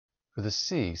For the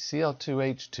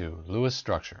CCl2H2 Lewis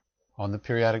structure, on the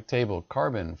periodic table,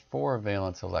 carbon 4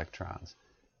 valence electrons.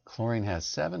 Chlorine has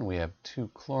 7. We have 2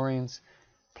 chlorines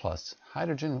plus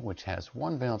hydrogen, which has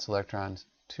 1 valence electron,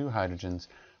 2 hydrogens,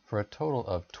 for a total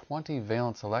of 20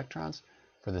 valence electrons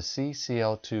for the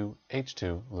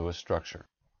CCl2H2 Lewis structure.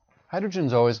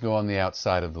 Hydrogens always go on the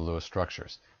outside of the Lewis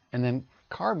structures, and then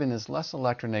carbon is less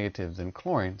electronegative than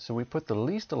chlorine, so we put the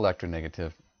least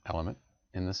electronegative element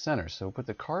in the center. So we put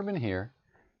the carbon here,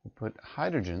 we put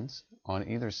hydrogens on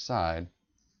either side,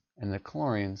 and the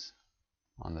chlorines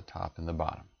on the top and the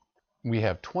bottom. We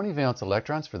have 20 valence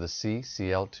electrons for the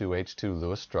CCl2H2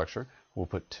 Lewis structure. We'll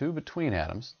put 2 between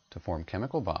atoms to form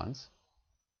chemical bonds.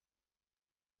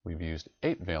 We've used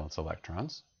 8 valence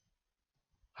electrons.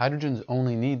 Hydrogens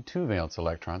only need 2 valence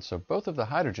electrons, so both of the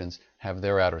hydrogens have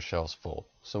their outer shells full.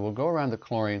 So we'll go around the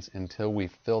chlorines until we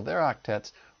fill their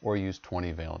octets or use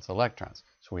 20 valence electrons.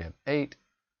 So we have 8,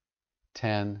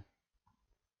 10,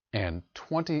 and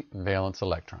 20 valence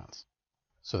electrons.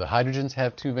 So the hydrogens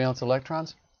have 2 valence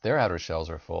electrons, their outer shells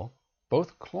are full.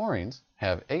 Both chlorines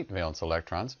have 8 valence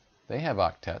electrons, they have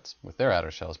octets with their outer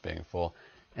shells being full.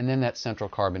 And then that central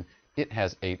carbon, it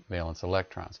has 8 valence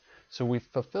electrons. So we've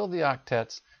fulfilled the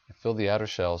octets, filled the outer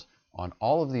shells on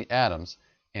all of the atoms,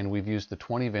 and we've used the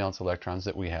 20 valence electrons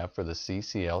that we have for the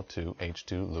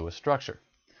CCl2H2 Lewis structure.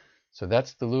 So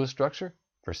that's the Lewis structure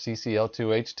for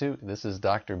CCl2H2. This is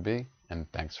Dr. B,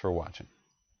 and thanks for watching.